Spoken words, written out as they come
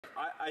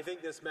I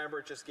think this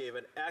member just gave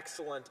an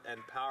excellent and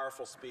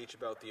powerful speech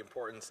about the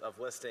importance of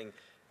listing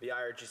the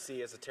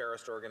IRGC as a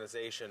terrorist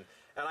organization.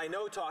 And I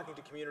know, talking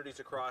to communities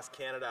across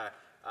Canada,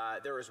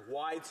 there is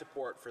wide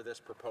support for this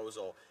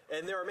proposal.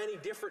 And there are many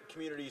different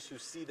communities who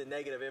see the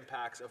negative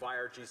impacts of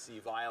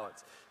IRGC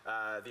violence.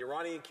 The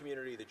Iranian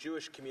community, the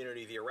Jewish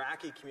community, the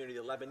Iraqi community,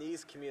 the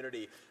Lebanese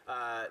community,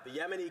 the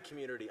Yemeni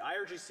community.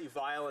 IRGC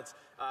violence,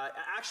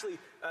 actually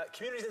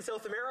communities in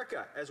South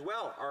America as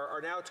well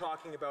are now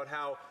talking about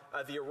how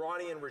the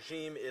Iranian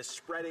regime is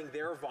spreading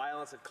their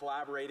violence and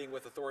collaborating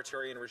with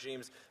authoritarian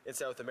regimes in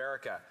South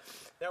America.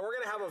 Now, we're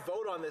going to have a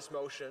vote on this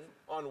motion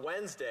on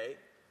Wednesday.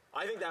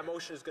 I think that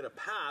motion is going to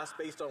pass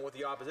based on what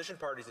the opposition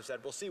parties have said.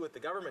 We'll see what the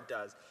government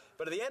does.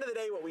 But at the end of the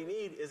day, what we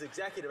need is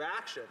executive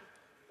action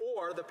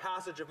or the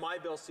passage of my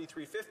bill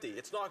C-350.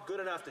 It's not good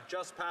enough to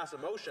just pass a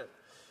motion.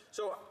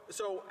 So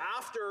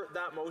after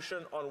that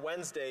motion on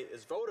Wednesday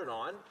is voted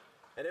on,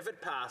 and if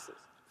it passes,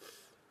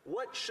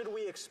 what should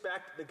we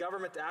expect the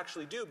government to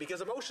actually do?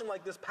 Because a motion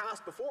like this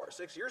passed before,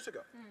 6 years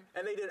ago,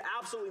 and they did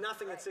absolutely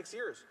nothing in 6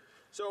 years.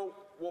 So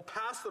we'll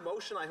pass the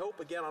motion, I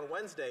hope, again on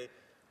Wednesday,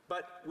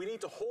 but we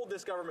need to hold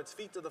this government's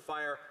feet to the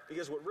fire,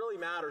 because what really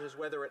matters is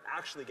whether it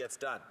actually gets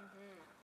done.